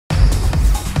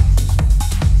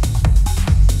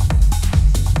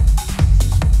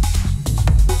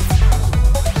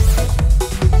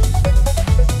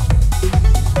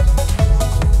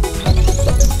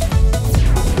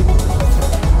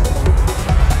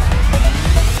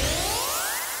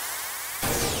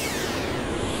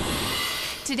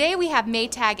Today we have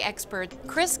Maytag expert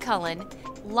Chris Cullen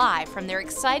live from their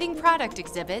exciting product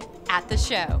exhibit at the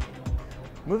show.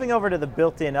 Moving over to the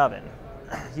built-in oven,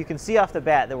 you can see off the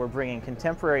bat that we're bringing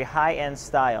contemporary high-end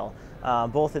style,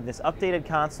 both in this updated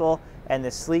console and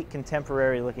this sleek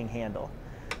contemporary-looking handle.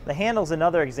 The handle is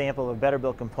another example of a better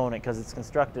built component because it's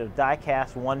constructed of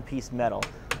die-cast one-piece metal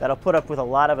that'll put up with a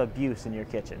lot of abuse in your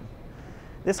kitchen.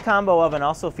 This combo oven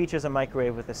also features a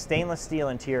microwave with a stainless steel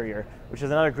interior, which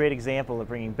is another great example of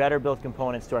bringing better built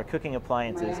components to our cooking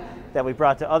appliances that we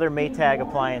brought to other Maytag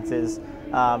appliances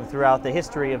throughout the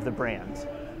history of the brand.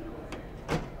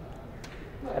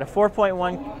 At a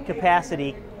 4.1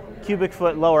 capacity cubic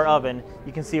foot lower oven,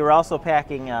 you can see we're also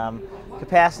packing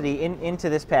capacity into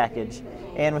this package,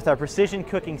 and with our precision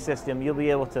cooking system you'll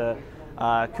be able to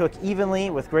cook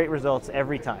evenly with great results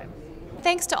every time.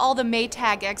 Thanks to all the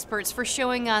Maytag experts for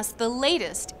showing us the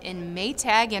latest in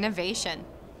Maytag innovation.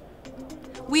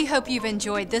 We hope you've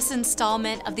enjoyed this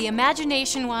installment of the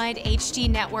Imagination-wide HD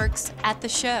Networks at the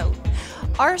show.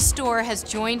 Our store has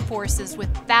joined forces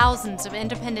with thousands of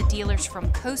independent dealers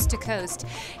from coast to coast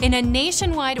in a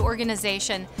nationwide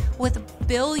organization with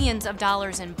billions of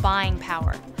dollars in buying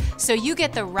power. So you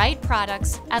get the right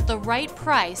products at the right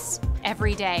price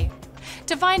every day.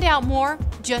 To find out more,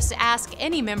 just ask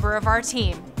any member of our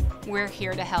team. We're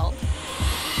here to help.